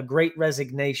called the Great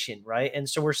Resignation, right? And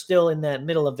so we're still in that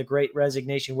middle of the Great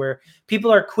Resignation, where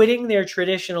people are quitting their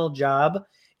traditional job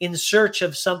in search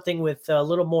of something with a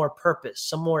little more purpose,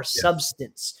 some more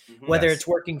substance, whether it's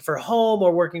working for home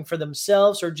or working for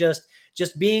themselves, or just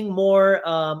being more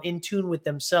in tune with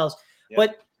themselves.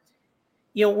 But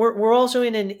we're also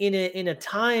in a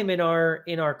time in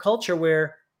our culture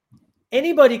where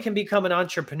anybody can become an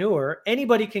entrepreneur.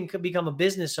 Anybody can become a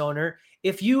business owner.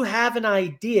 If you have an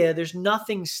idea, there's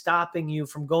nothing stopping you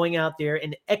from going out there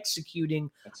and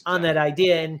executing on that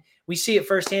idea. And we see it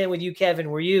firsthand with you, Kevin,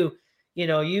 where you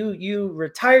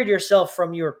retired yourself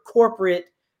from your corporate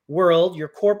world, your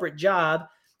corporate job,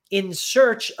 in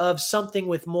search of something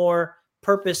with more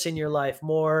purpose in your life,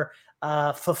 more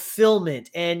fulfillment.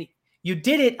 And you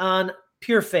did it on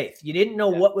pure faith. You didn't know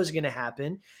what was going to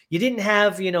happen. You didn't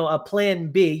have, a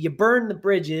plan B. You burned the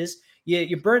bridges,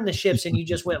 you burned the ships, and you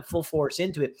just went full force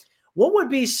into it. What would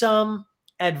be some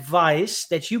advice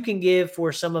that you can give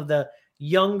for some of the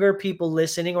younger people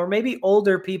listening, or maybe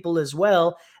older people as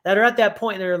well, that are at that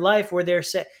point in their life where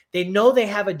they know they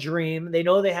have a dream, they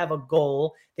know they have a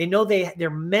goal, they know they're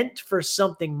meant for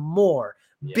something more,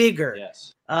 bigger,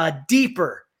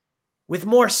 deeper, with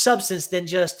more substance than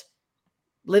just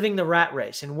living the rat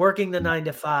race and working the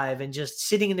 9-to-5 and just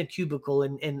sitting in a cubicle.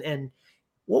 And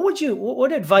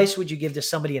what advice would you give to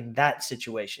somebody in that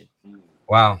situation?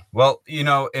 Wow. Well,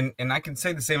 and I can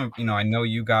say the same, I know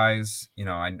you guys,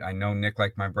 I know Nick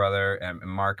like my brother, and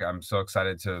Mark, I'm so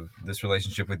excited to this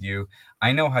relationship with you.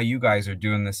 I know how you guys are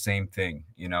doing the same thing.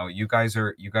 You guys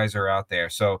are out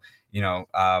there. So,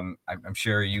 I'm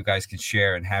sure you guys can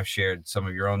share and have shared some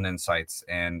of your own insights.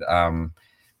 And,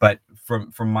 but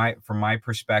from my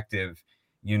perspective,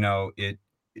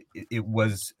 it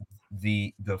was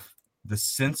the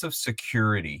sense of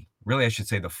security, really, I should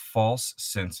say the false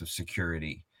sense of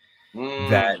security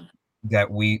that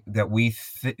we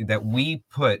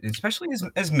put, especially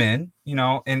as men,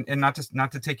 and not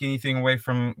to take anything away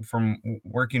from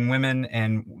working women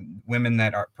and women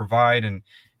that provide and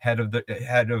head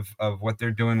of what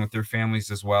they're doing with their families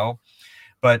as well.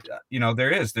 But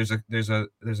there's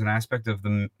an aspect of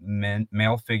the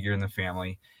male figure in the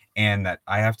family, and that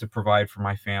I have to provide for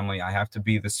my family. I have to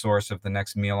be the source of the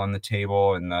next meal on the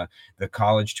table, and the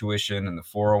college tuition, and the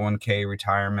 401k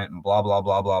retirement, and blah blah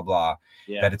blah blah blah.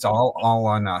 Yeah. That it's all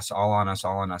on us.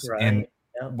 Right. And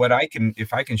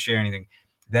if I can share anything,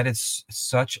 that it's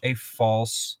such a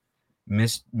false,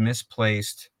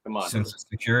 misplaced sense of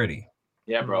security.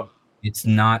 Yeah, bro. It's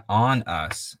not on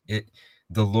us.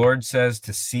 The Lord says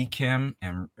to seek Him,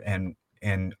 and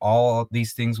all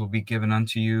these things will be given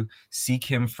unto you. Seek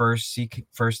Him first. Seek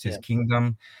first His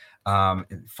kingdom.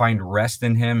 Find rest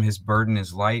in Him. His burden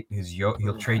is light. His yoke,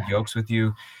 He'll trade yokes with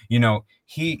you.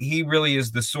 He really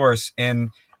is the source.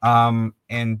 And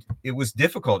it was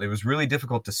difficult. It was really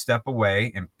difficult to step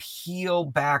away and peel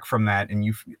back from that.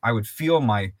 And I would feel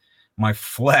my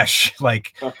flesh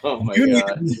like,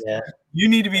 you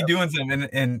need to be doing something.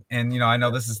 And I know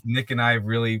this is Nick and I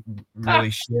really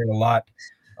share a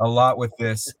lot with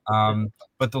this.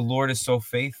 But the Lord is so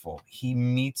faithful. He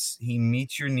meets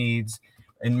your needs,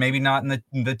 and maybe not in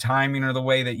the timing or the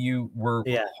way that you were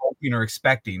hoping or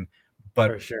expecting,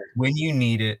 but when you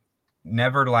need it,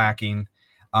 never lacking.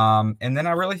 And then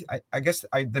I guess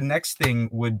the next thing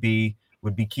would be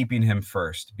keeping Him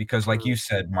first, because like you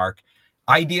said, Mark,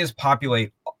 ideas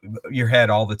populate your head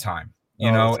all the time,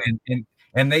 and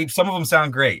some of them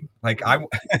sound great. Like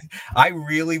I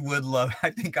really would love, I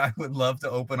think I would love to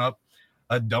open up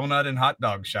a donut and hot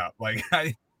dog shop. Like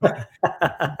I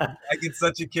get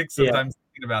such a kick sometimes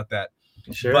thinking about that.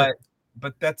 Sure.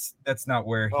 But that's not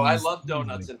where I love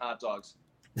donuts and hot dogs.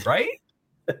 Right?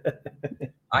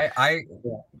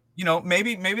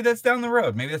 Maybe that's down the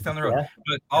road. Yeah.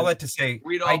 But all that to say,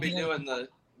 we'd all be doing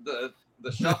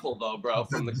the shuffle though, bro,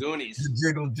 from the Goonies.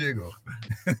 Jiggle.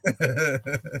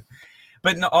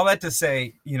 But no, all that to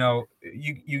say,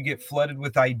 you get flooded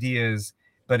with ideas,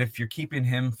 but if you're keeping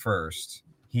Him first,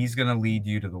 He's going to lead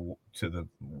you to the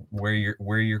where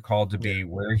you're called to be,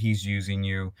 where he's using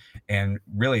you. And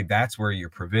really that's where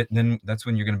your then that's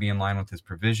when you're going to be in line with his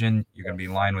provision. You're going to be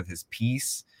in line with his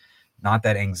peace, not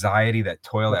that anxiety, that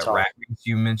toil, that rat race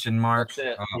you mentioned, Mark.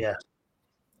 That's it.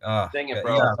 Sing it,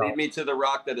 bro. Lead me to the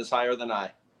rock that is higher than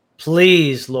I.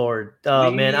 Please, Lord. Oh,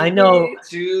 Lead man, I know. me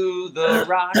to the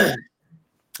rock.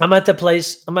 I'm at the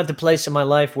place in my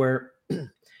life where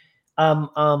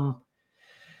I'm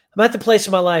at the place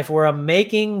in my life where I'm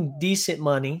making decent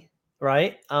money,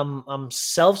 right? I'm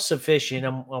self-sufficient.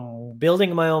 I'm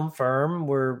building my own firm.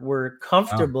 We're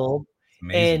comfortable.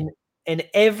 And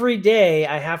every day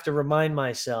I have to remind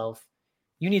myself,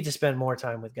 you need to spend more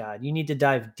time with God. You need to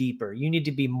dive deeper. You need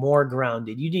to be more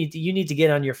grounded. You need to get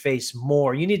on your face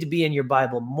more. You need to be in your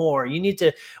Bible more. You need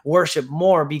to worship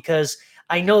more, because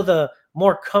I know the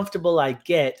more comfortable I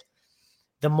get,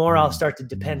 the more I'll start to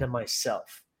depend on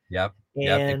myself. Yep.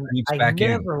 And I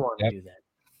never want to do that.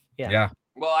 Yeah.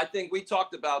 Well, I think we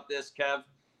talked about this, Kev,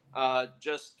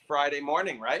 just Friday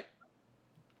morning, right?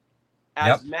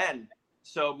 As men.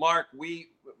 So, Mark,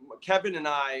 Kevin and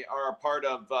I are a part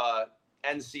of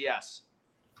NCS.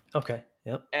 Okay.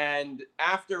 Yep. And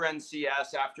after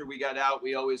NCS, after we got out,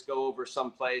 we always go over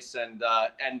someplace and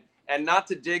not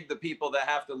to dig the people that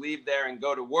have to leave there and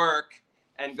go to work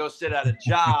and go sit at a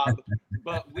job,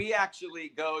 but we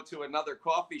actually go to another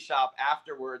coffee shop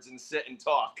afterwards and sit and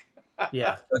talk.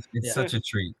 Yeah. It's such a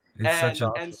treat.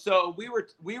 And so we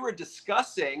were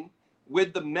discussing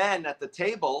with the men at the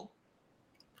table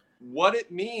what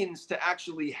it means to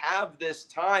actually have this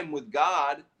time with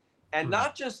God, and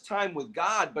not just time with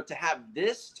God, but to have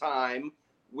this time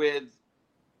with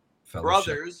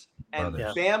brothers and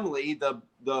family, the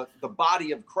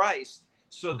body of Christ,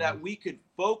 so that we could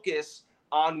focus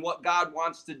on what God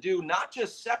wants to do, not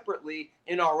just separately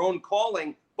in our own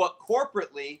calling, but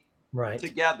corporately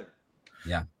together.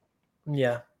 Yeah.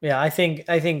 I think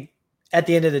at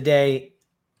the end of the day,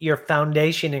 your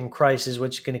foundation in Christ is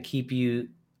what's going to keep you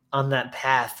on that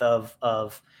path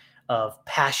of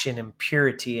passion and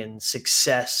purity and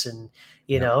success. And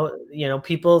you know,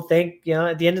 people think,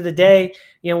 at the end of the day,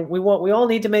 we all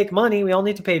need to make money, we all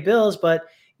need to pay bills, but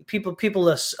people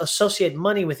associate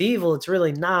money with evil. It's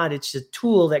really not. It's a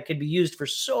tool that could be used for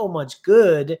so much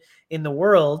good in the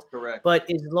world. Correct. But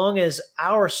as long as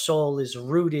our soul is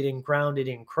rooted and grounded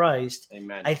in Christ,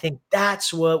 Amen, I think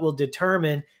that's what will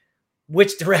determine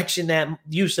which direction that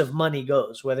use of money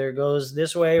goes, whether it goes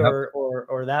this way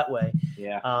or that way.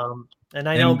 Yeah. And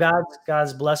I know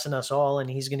God's blessing us all, and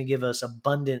he's going to give us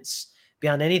abundance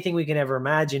beyond anything we can ever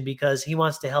imagine, because he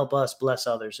wants to help us bless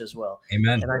others as well.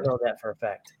 Amen. And I know that for a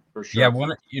fact. For sure.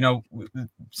 Yeah.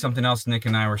 Something else Nick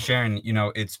and I were sharing,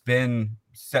 it's been,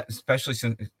 especially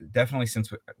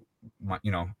since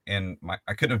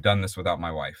I couldn't have done this without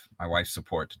my wife's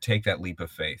support to take that leap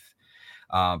of faith.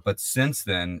 But since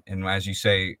then, and as you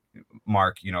say,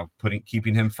 Mark,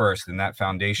 keeping him first in that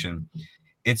foundation,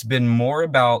 it's been more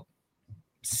about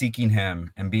seeking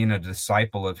him and being a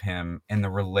disciple of him, and the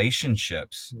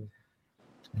relationships.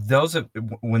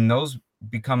 When those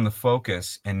become the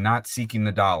focus, and not seeking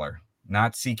the dollar,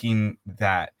 not seeking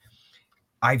that,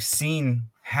 I've seen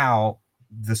how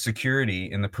the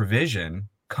security and the provision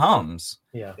comes.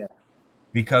 Yeah.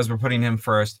 Because we're putting him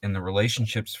first, and the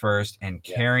relationships first, and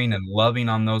caring and loving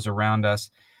on those around us,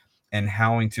 and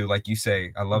howing to, like you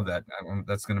say, I love that.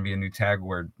 That's going to be a new tag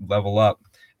word, level up.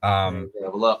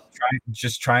 Level up.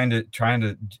 Trying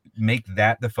to make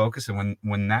that the focus. And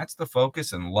when that's the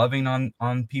focus, and loving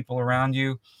on people around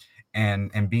you,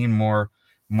 and being more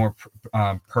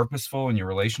purposeful in your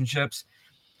relationships,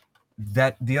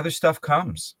 that the other stuff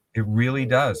comes. It really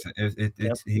does.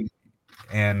 That's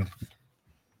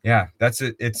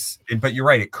it. But you're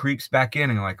right. It creeps back in,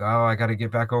 and you're like, oh, I got to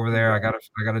get back over there. I got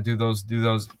to do those.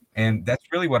 And that's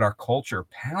really what our culture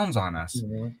pounds on us.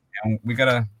 Mm-hmm. And we got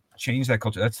to change that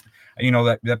culture. That's,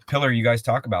 that pillar you guys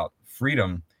talk about,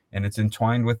 freedom, and it's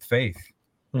entwined with faith.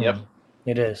 Yep.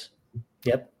 It is.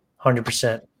 Yep.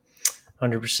 100%.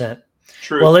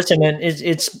 True. Well, listen, man,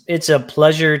 it's a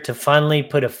pleasure to finally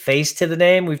put a face to the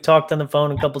name. We've talked on the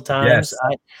phone a couple times.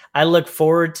 Yes. I look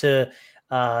forward to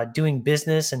doing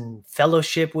business and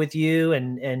fellowship with you,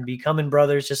 and becoming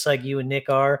brothers just like you and Nick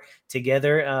are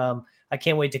together. I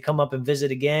can't wait to come up and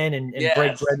visit again and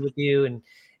break bread with you. And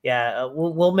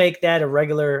we'll make that a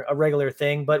regular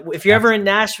thing. But if you're ever in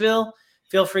Nashville,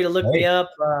 feel free to look me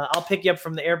up. I'll pick you up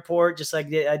from the airport, just like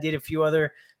I did a few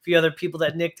other few other people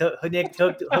that Nick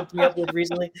hooked me up with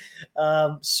recently,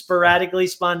 sporadically,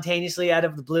 spontaneously, out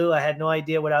of the blue. I had no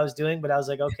idea what I was doing, but I was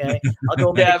like, okay, I'll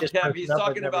go make this. He's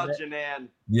talking about Janan.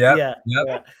 Yeah.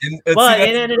 But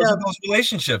it ended up those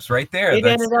relationships right there. It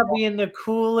ended up being the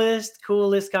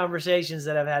coolest conversations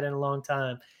that I've had in a long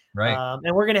time. Right.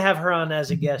 And we're gonna have her on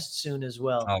as a guest soon as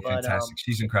well. Oh, fantastic!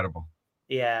 She's incredible.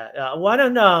 Yeah. Why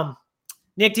don't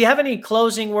Nick, do you have any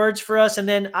closing words for us? And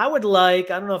then I would like,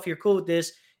 I don't know if you're cool with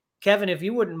this, Kevin, if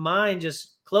you wouldn't mind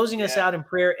just closing us out in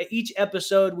prayer. Each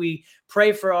episode, we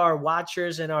pray for our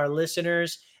watchers and our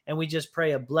listeners, and we just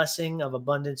pray a blessing of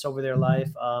abundance over their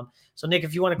life. So, Nick,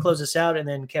 if you want to close us out, and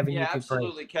then Kevin, you can pray.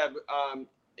 Absolutely, Kev.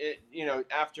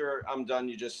 After I'm done,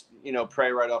 you just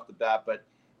pray right off the bat. But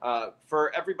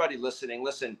for everybody listening,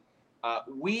 listen,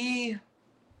 we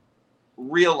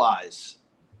realize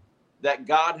that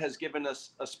God has given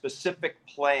us a specific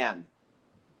plan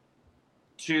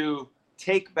to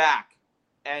take back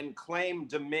and claim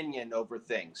dominion over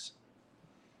things.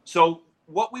 So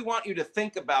what we want you to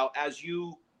think about as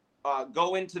you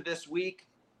go into this week,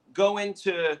 go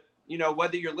into,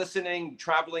 whether you're listening,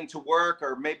 traveling to work,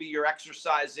 or maybe you're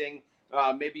exercising,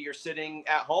 maybe you're sitting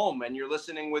at home and you're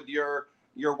listening with your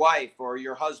wife or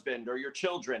your husband or your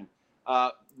children.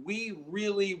 We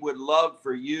really would love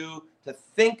for you to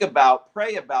think about,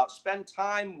 pray about, spend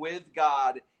time with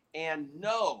God and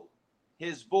know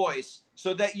his voice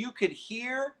so that you could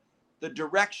hear the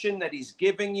direction that he's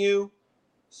giving you,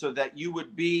 so that you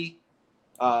would be,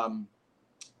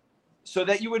 so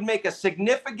that you would make a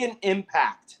significant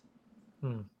impact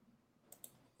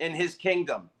in his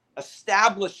kingdom,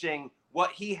 establishing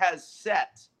what he has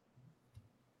set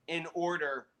in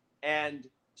order. And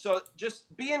so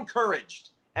just be encouraged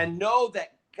and know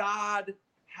that God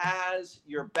has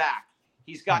your back.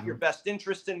 He's got your best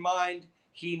interest in mind.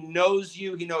 He knows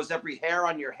you. He knows every hair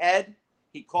on your head.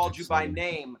 He called you by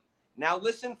name. Now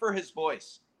listen for his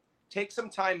voice. Take some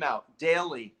time out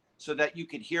daily so that you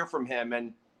could hear from him.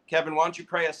 And Kevin, why don't you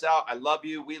pray us out? I love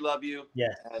you. We love you.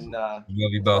 Yeah. And love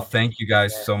you both. Thank you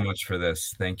guys so much for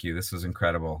this. Thank you. This was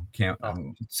incredible.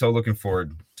 I'm so looking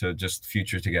forward to just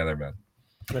future together, man.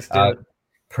 Let's do it.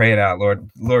 Pray it out, Lord.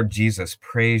 Lord Jesus,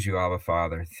 praise you, Abba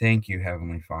Father. Thank you,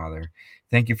 Heavenly Father.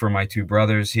 Thank you for my two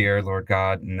brothers here, Lord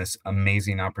God, and this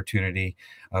amazing opportunity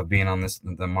of being on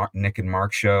the Nick and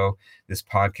Mark show, this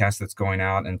podcast that's going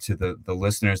out, and to the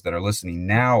listeners that are listening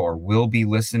now or will be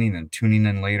listening and tuning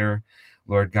in later.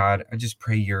 Lord God, I just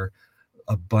pray your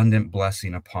abundant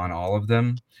blessing upon all of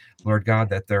them. Lord God,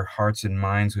 that their hearts and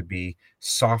minds would be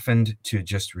softened to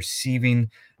just receiving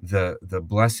the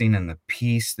blessing and the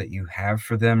peace that you have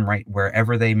for them right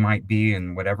wherever they might be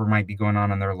and whatever might be going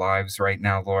on in their lives right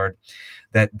now, Lord,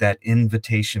 that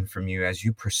invitation from you as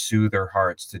you pursue their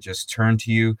hearts to just turn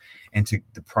to you, and to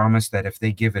the promise that if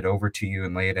they give it over to you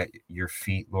and lay it at your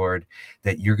feet, Lord,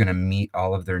 that you're going to meet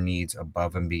all of their needs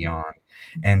above and beyond.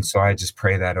 And so I just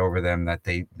pray that over them, that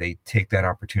they take that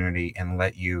opportunity and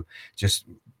let you just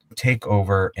take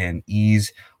over and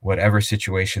ease whatever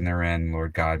situation they're in,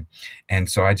 Lord God. And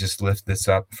so I just lift this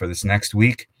up for this next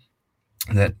week,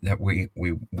 that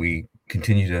we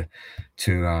continue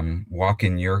to walk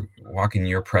in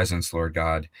your presence, Lord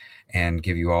God, and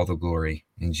give you all the glory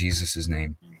in Jesus'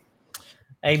 name.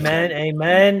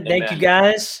 Amen. Thank you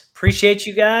guys. Appreciate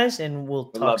you guys, and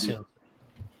we'll talk soon.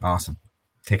 Awesome.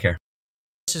 Take care.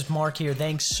 This is Mark here.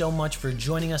 Thanks so much for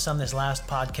joining us on this last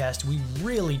podcast. We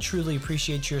really, truly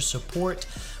appreciate your support.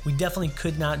 We definitely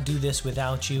could not do this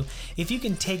without you. If you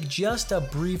can take just a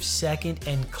brief second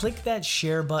and click that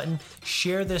share button,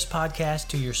 share this podcast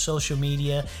to your social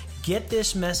media, get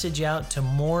this message out to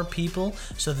more people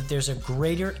so that there's a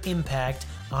greater impact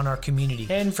on our community.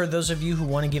 And for those of you who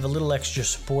want to give a little extra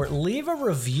support, leave a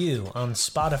review on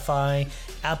Spotify,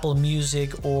 Apple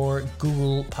Music, or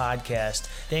Google Podcast.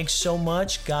 Thanks so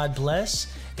much. God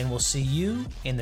bless, and we'll see you in the